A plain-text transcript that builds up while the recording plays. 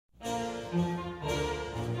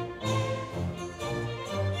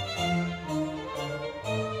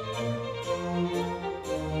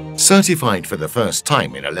Certified for the first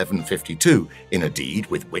time in 1152 in a deed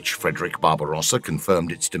with which Frederick Barbarossa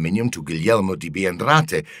confirmed its dominion to Guglielmo di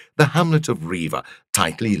Biandrate, the hamlet of Riva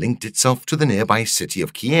tightly linked itself to the nearby city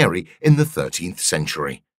of Chieri in the 13th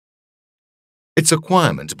century. Its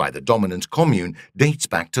acquirement by the dominant commune dates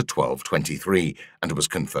back to 1223 and was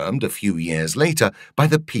confirmed a few years later by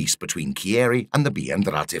the peace between Chieri and the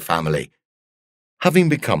Biandrate family. Having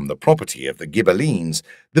become the property of the Ghibellines,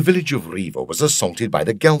 the village of Riva was assaulted by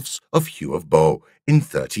the Guelphs of Hugh of Bow in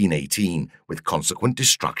 1318, with consequent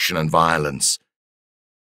destruction and violence.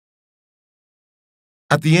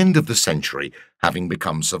 At the end of the century, having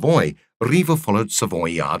become Savoy, Riva followed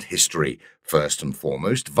Savoyard history, first and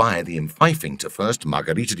foremost via the enfeoffing to first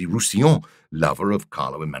Margherita di Roussillon, lover of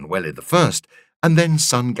Carlo Emanuele I, and then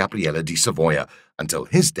son Gabriele di Savoia, until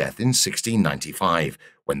his death in 1695,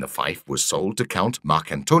 when the fief was sold to Count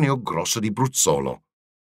Marcantonio Grosso di Bruzzolo.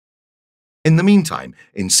 In the meantime,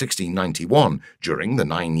 in 1691, during the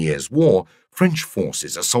 9 Years' War, French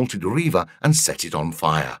forces assaulted Riva and set it on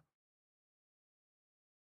fire.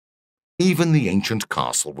 Even the ancient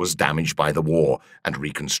castle was damaged by the war and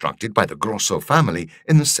reconstructed by the Grosso family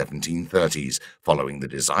in the 1730s, following the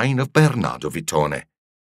design of Bernardo Vittone.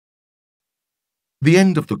 The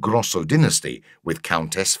end of the Grosso dynasty, with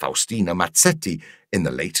Countess Faustina Mazzetti, in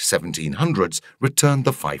the late 1700s, returned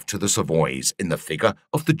the fief to the Savoys in the figure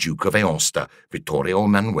of the Duke of Aosta, Vittorio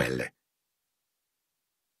Emanuele.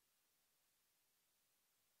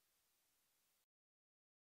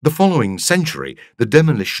 The following century, the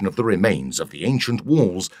demolition of the remains of the ancient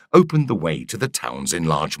walls opened the way to the town's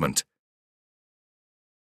enlargement.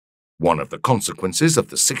 One of the consequences of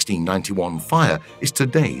the 1691 fire is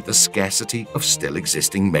today the scarcity of still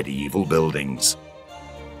existing medieval buildings.